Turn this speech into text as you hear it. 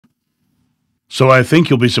So I think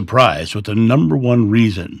you'll be surprised what the number one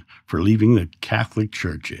reason for leaving the Catholic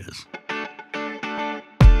Church is.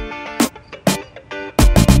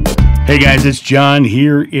 Hey guys, it's Jhon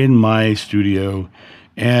here in my studio,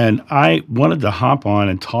 and I wanted to hop on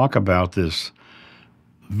and talk about this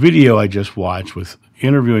video I just watched with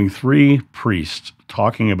interviewing 3 priests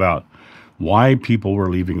talking about why people were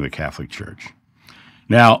leaving the Catholic Church.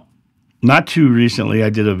 Now, not too recently, I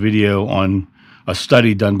did a video on a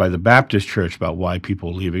study done by the Baptist Church about why people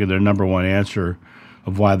are leaving, and their number one answer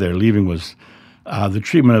of why they're leaving was the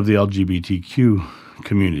treatment of the LGBTQ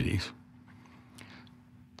communities.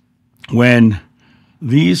 When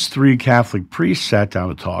these 3 Catholic priests sat down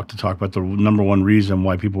to talk about the number one reason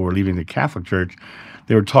why people were leaving the Catholic Church,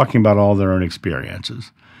 they were talking about all their own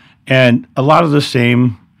experiences. And a lot of the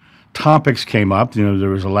same topics came up. You know, there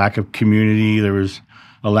was a lack of community, there was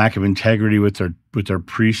a lack of integrity with their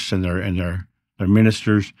priests and their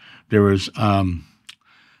ministers. There was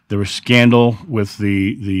scandal with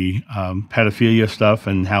the pedophilia stuff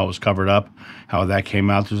and how it was covered up, how that came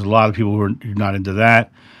out. There's a lot of people who are not into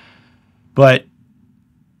that. But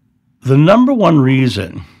the number one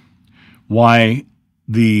reason why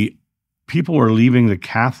the people were leaving the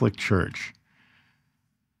Catholic Church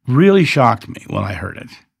really shocked me when I heard it.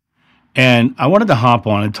 And I wanted to hop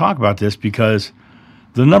on and talk about this because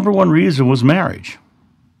the number one reason was marriage.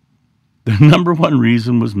 The number one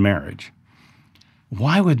reason was marriage.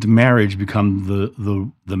 Why would marriage become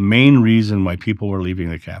the main reason why people were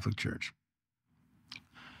leaving the Catholic Church?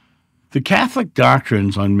 The Catholic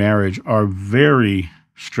doctrines on marriage are very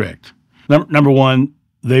strict. Number one,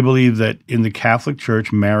 they believe that in the Catholic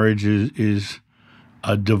Church, marriage is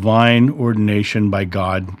a divine ordination by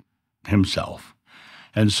God himself.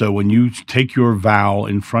 And so when you take your vow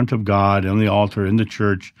in front of God on the altar in the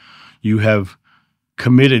church, you have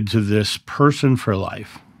committed to this person for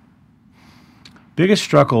life. Biggest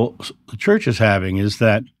struggle the church is having is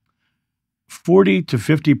that 40 to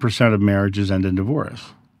 50% of marriages end in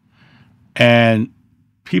divorce. And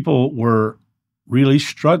people were really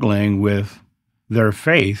struggling with their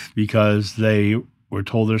faith because they were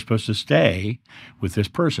told they're supposed to stay with this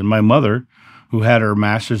person. My mother, who had her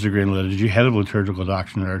master's degree in liturgy, head of liturgical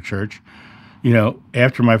doctrine in our church, you know,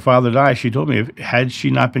 after my father died, she told me had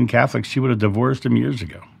she not been Catholic, she would have divorced him years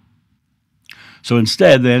ago. So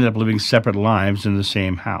instead, they ended up living separate lives in the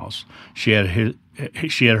same house. She had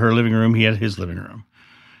her living room, he had his living room.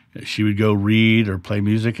 She would go read or play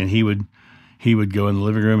music, and he would go in the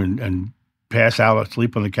living room and pass out,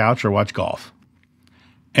 sleep on the couch, or watch golf.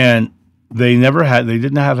 And they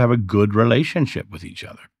didn't have a good relationship with each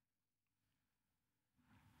other.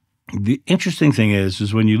 The interesting thing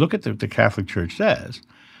is when you look at the Catholic Church says,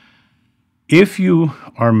 if you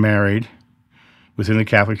are married within the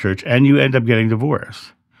Catholic Church and you end up getting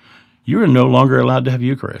divorced, you are no longer allowed to have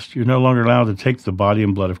Eucharist. You're no longer allowed to take the body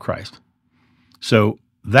and blood of Christ. So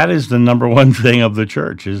that is the number one thing of the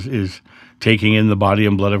church is taking in the body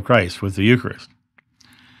and blood of Christ with the Eucharist.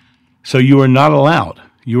 So you are not allowed.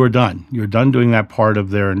 You are done. You're done doing that part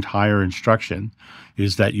of their entire instruction,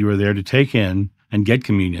 is that you are there to take in and get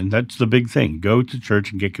communion. That's the big thing. Go to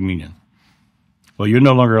church and get communion. Well, you're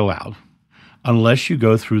no longer allowed unless you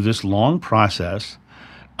go through this long process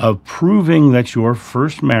of proving that your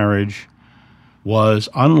first marriage was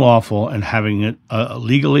unlawful and having it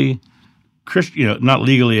legally, not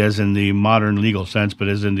legally as in the modern legal sense, but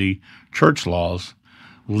as in the church laws,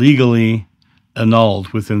 legally annulled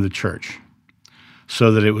within the church,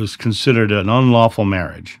 so that it was considered an unlawful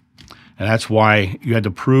marriage. And that's why you had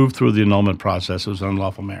to prove through the annulment process it was an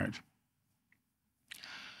unlawful marriage.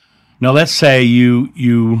 Now, let's say you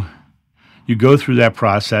go through that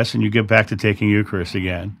process and you get back to taking Eucharist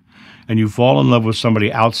again, and you fall in love with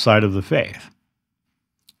somebody outside of the faith,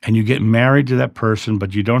 and you get married to that person,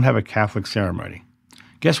 but you don't have a Catholic ceremony.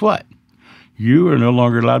 Guess what? You are no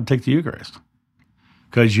longer allowed to take the Eucharist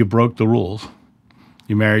because you broke the rules.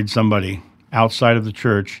 You married somebody outside of the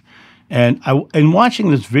church. And in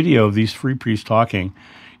watching this video of these 3 priests talking,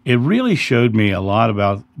 it really showed me a lot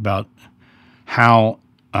about how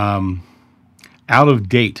out of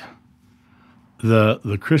date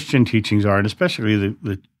the Christian teachings are, and especially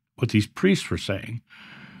what these priests were saying.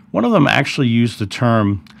 One of them actually used the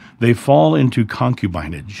term, they fall into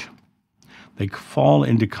concubinage. They fall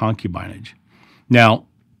into concubinage. Now,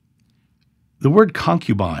 the word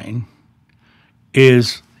concubine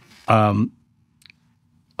is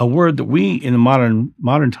a word that we in the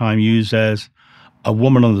modern time use as a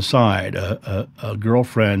woman on the side, a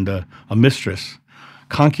girlfriend, a mistress.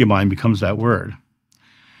 Concubine becomes that word.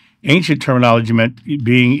 Ancient terminology meant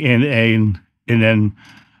being in an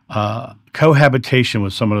cohabitation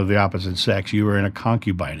with someone of the opposite sex, you were in a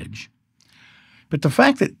concubinage. But the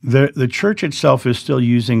fact that the church itself is still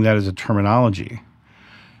using that as a terminology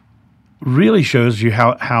really shows you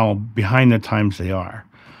how behind the times they are.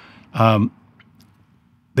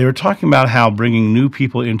 They were talking about how bringing new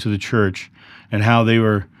people into the church and how they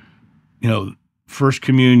were, First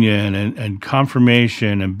Communion and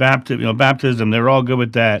confirmation and baptism. They were all good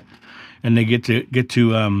with that, and they get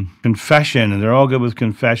to confession, and they're all good with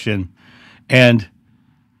confession, and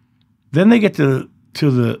then they get to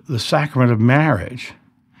the sacrament of marriage,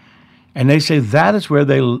 and they say that is where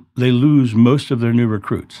they lose most of their new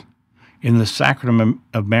recruits, in the sacrament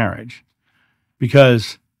of marriage,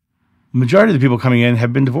 because the majority of the people coming in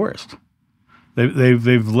have been divorced.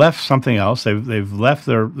 They've left something else. They've left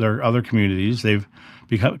their other communities. They've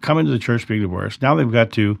come into the church being divorced. Now they've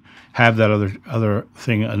got to have that other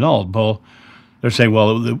thing annulled. Well, they're saying,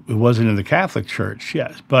 well, it wasn't in the Catholic Church.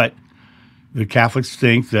 Yes, but the Catholics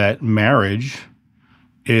think that marriage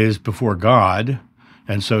is before God,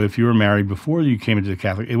 and so if you were married before you came into the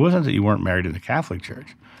Catholic, it wasn't that you weren't married in the Catholic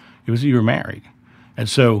Church. It was that you were married, and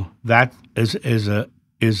so that is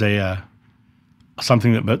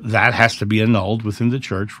something that has to be annulled within the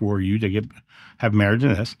church for you to have marriage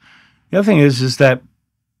in this. The other thing is that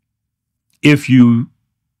if you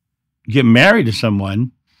get married to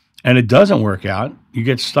someone and it doesn't work out, you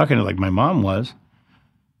get stuck in it like my mom was,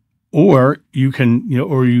 or you can,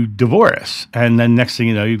 or you divorce, and then next thing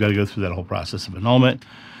you know, you've got to go through that whole process of annulment,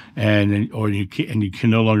 or you can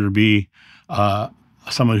no longer be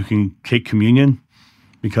someone who can take communion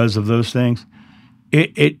because of those things.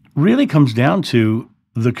 It really comes down to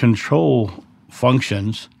the control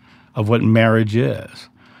functions of what marriage is.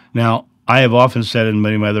 Now, I have often said in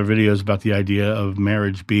many of my other videos about the idea of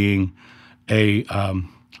marriage being a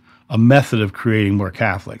method of creating more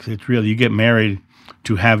Catholics. It's really, you get married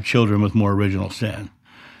to have children with more original sin.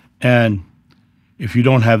 And if you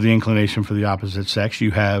don't have the inclination for the opposite sex,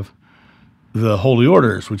 you have the holy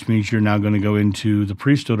orders, which means you're now going to go into the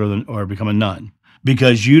priesthood or become a nun,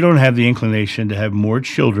 because you don't have the inclination to have more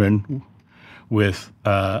children with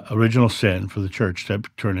original sin for the church to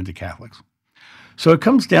turn into Catholics. So it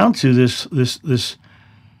comes down to this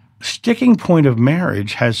sticking point of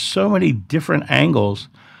marriage has so many different angles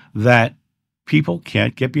that people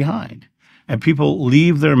can't get behind. And people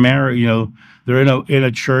leave their marriage, they're in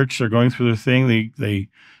a church, they're going through their thing, they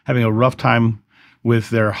having a rough time with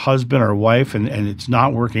their husband or wife, and it's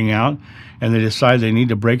not working out, and they decide they need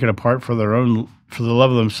to break it apart for the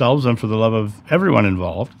love of themselves and for the love of everyone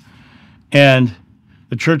involved. And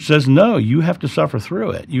the church says, no, you have to suffer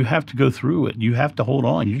through it. You have to go through it. You have to hold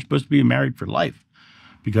on. You're supposed to be married for life,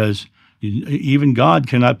 because even God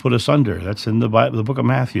cannot put us under. That's in the book of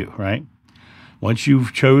Matthew, right? Once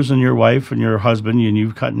you've chosen your wife and your husband and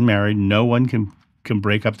you've gotten married, no one can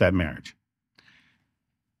break up that marriage.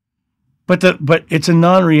 But it's a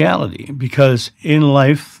non-reality, because in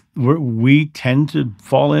life we tend to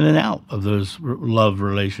fall in and out of those love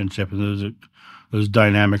relationships and those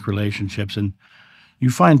dynamic relationships, and you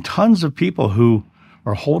find tons of people who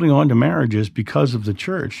are holding on to marriages because of the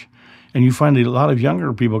church, and you find a lot of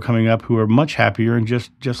younger people coming up who are much happier and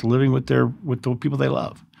just living with the people they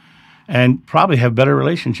love, and probably have better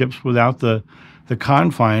relationships without the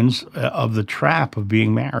confines of the trap of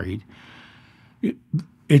being married.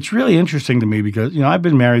 It's really interesting to me because, I've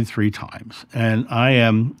been married 3 times, and I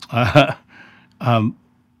am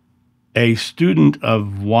a student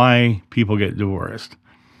of why people get divorced.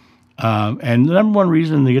 And the number one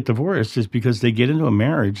reason they get divorced is because they get into a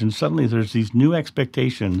marriage and suddenly there's these new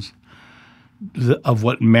expectations of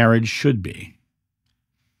what marriage should be,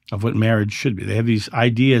 They have these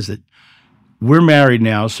ideas that we're married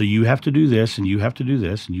now, so you have to do this, and you have to do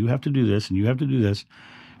this, and you have to do this, and you have to do this.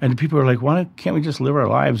 And people are like, why can't we just live our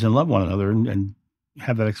lives and love one another and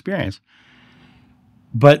have that experience?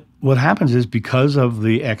 But what happens is, because of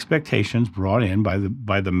the expectations brought in by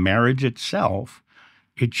the marriage itself,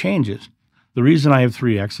 it changes. The reason I have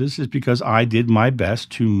 3 exes is because I did my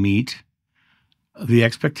best to meet the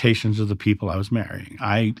expectations of the people I was marrying.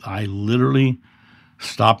 I literally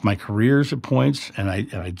stopped my careers at points, and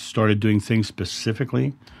I started doing things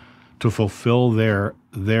specifically to fulfill their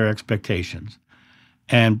expectations.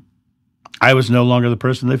 And I was no longer the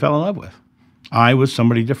person they fell in love with. I was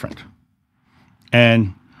somebody different.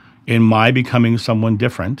 And in my becoming someone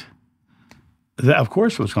different, that of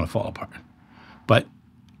course it was going to fall apart. But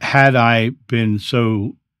had I been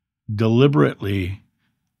so deliberately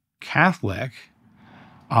Catholic,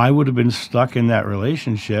 I would have been stuck in that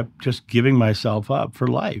relationship, just giving myself up for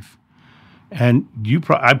life. And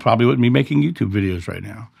I probably wouldn't be making YouTube videos right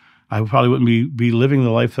now. I probably wouldn't be living the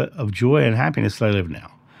life of joy and happiness that I live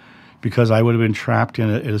now, because I would have been trapped in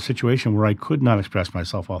a situation where I could not express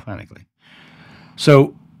myself authentically.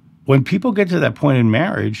 So when people get to that point in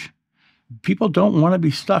marriage, people don't want to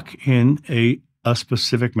be stuck in a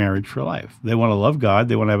specific marriage for life. They want to love God.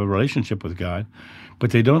 They want to have a relationship with God,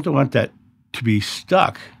 but they don't want that to be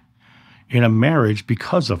stuck in a marriage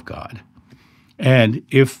because of God. And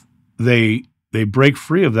if they break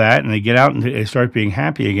free of that and they get out and they start being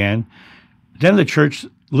happy again, then the church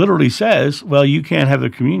literally says, well, you can't have the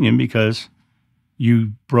communion because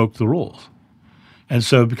you broke the rules. And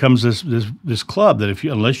so it becomes this club that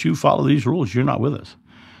unless you follow these rules, you're not with us.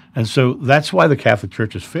 And so that's why the Catholic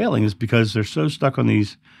Church is failing, is because they're so stuck on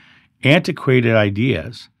these antiquated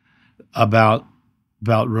ideas about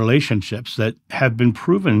relationships that have been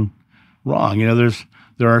proven wrong. You know,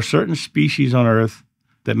 there are certain species on Earth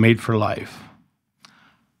that mate for life.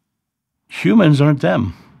 Humans aren't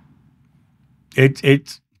them.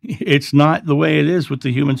 It's not the way it is with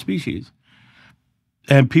the human species.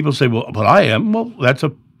 And people say, well, but I am. Well, that's a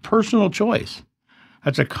personal choice.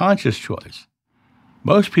 That's a conscious choice.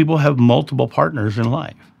 Most people have multiple partners in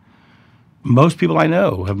life. Most people I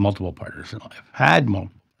know have multiple partners in life, had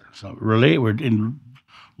multiple partners. So we're in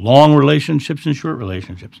long relationships and short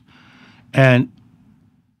relationships. And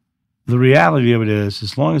the reality of it is,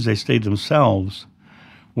 as long as they stay themselves,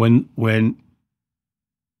 the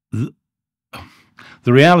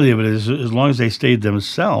reality of it is, as long as they stayed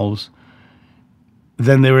themselves,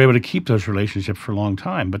 then they were able to keep those relationships for a long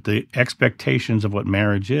time. But the expectations of what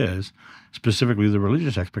marriage is, specifically the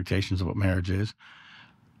religious expectations of what marriage is,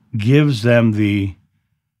 gives them the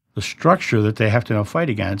structure that they have to now fight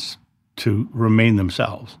against to remain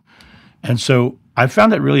themselves. And so I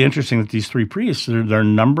found it really interesting that these three priests, their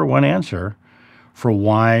number one answer for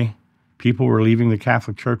why people were leaving the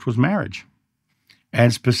Catholic Church was marriage,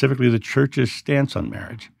 and specifically the church's stance on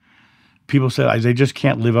marriage. People said they just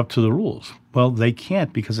can't live up to the rules. Well, they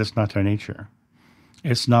can't, because it's not their nature.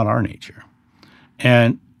 It's not our nature.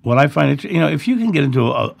 And what I find, if you can get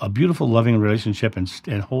into a beautiful, loving relationship and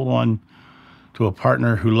hold on to a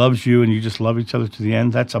partner who loves you and you just love each other to the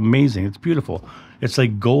end, that's amazing. It's beautiful. It's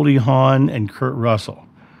like Goldie Hawn and Kurt Russell.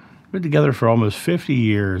 They've been together for almost 50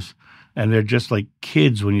 years, and they're just like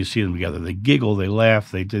kids when you see them together. They giggle, they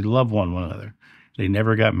laugh, they love one another. They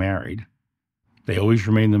never got married. They always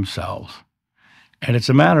remain themselves. And it's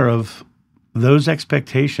a matter of those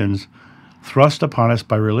expectations thrust upon us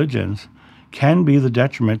by religions can be the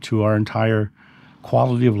detriment to our entire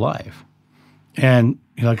quality of life. And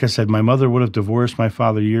like I said, my mother would have divorced my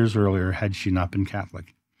father years earlier had she not been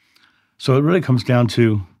Catholic. So it really comes down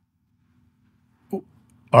to,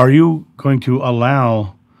 are you going to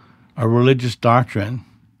allow a religious doctrine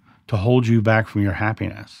to hold you back from your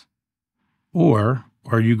happiness? Or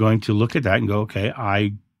are you going to look at that and go, okay,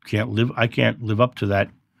 I can't live up to that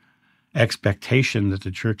expectation that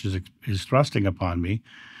the church is thrusting upon me.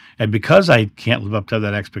 And because I can't live up to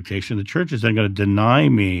that expectation, the church is then going to deny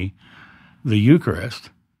me the Eucharist,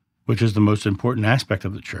 which is the most important aspect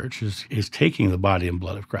of the church, is taking the body and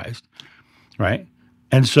blood of Christ, right?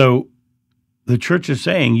 And so the church is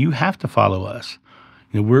saying, you have to follow us.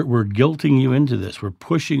 We're guilting you into this. We're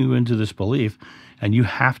pushing you into this belief, and you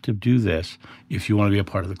have to do this if you want to be a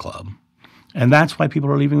part of the club. And that's why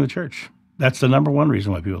people are leaving the church. That's the number one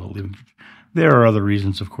reason why people are leaving the church. There are other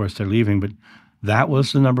reasons, of course, they're leaving, but that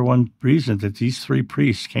was the number one reason that these three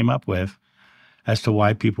priests came up with as to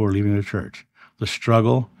why people were leaving the church: the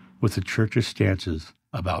struggle with the church's stances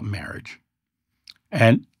about marriage.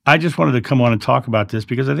 And I just wanted to come on and talk about this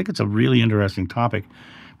because I think it's a really interesting topic,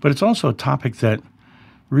 but it's also a topic that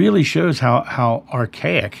really shows how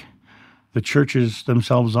archaic the churches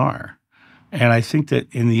themselves are. And I think that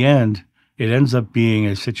in the end, it ends up being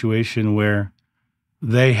a situation where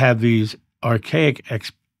they have these archaic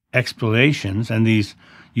explanations and these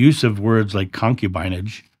use of words like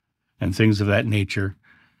concubinage and things of that nature,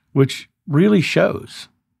 which really shows.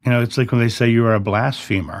 It's like when they say you are a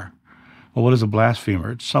blasphemer. Well, what is a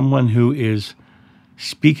blasphemer? It's someone who is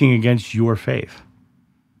speaking against your faith.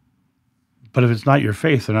 But if it's not your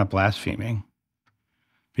faith, they're not blaspheming.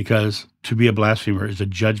 Because to be a blasphemer is a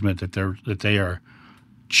judgment that they are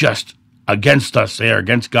just against us. They are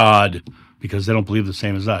against God because they don't believe the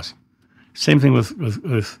same as us. Same thing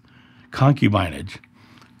with concubinage.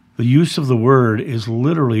 The use of the word is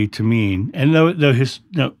literally to mean, and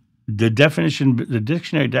the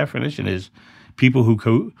dictionary definition is people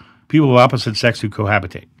of opposite sex who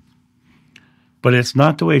cohabitate. But it's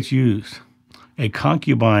not the way it's used. A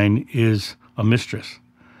concubine is a mistress.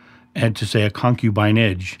 And to say a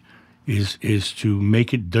concubinage is to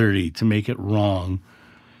make it dirty, to make it wrong.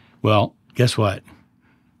 Well, guess what?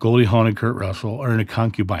 Goldie Hawn and Kurt Russell are in a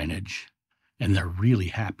concubinage, and they're really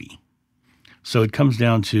happy. So it comes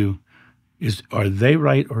down to, are they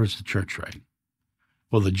right or is the church right?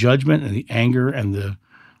 Well, the judgment and the anger and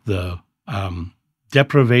the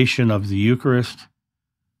deprivation of the Eucharist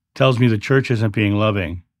tells me the church isn't being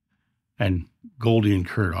loving, and Goldie and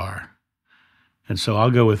Kurt are. And so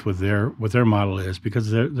I'll go with what their model is,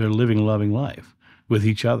 because they're living a loving life with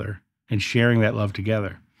each other and sharing that love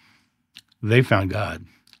together. They found God.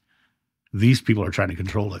 These people are trying to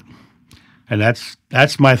control it. And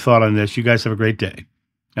that's my thought on this. You guys have a great day,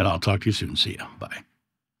 and I'll talk to you soon. See you. Bye.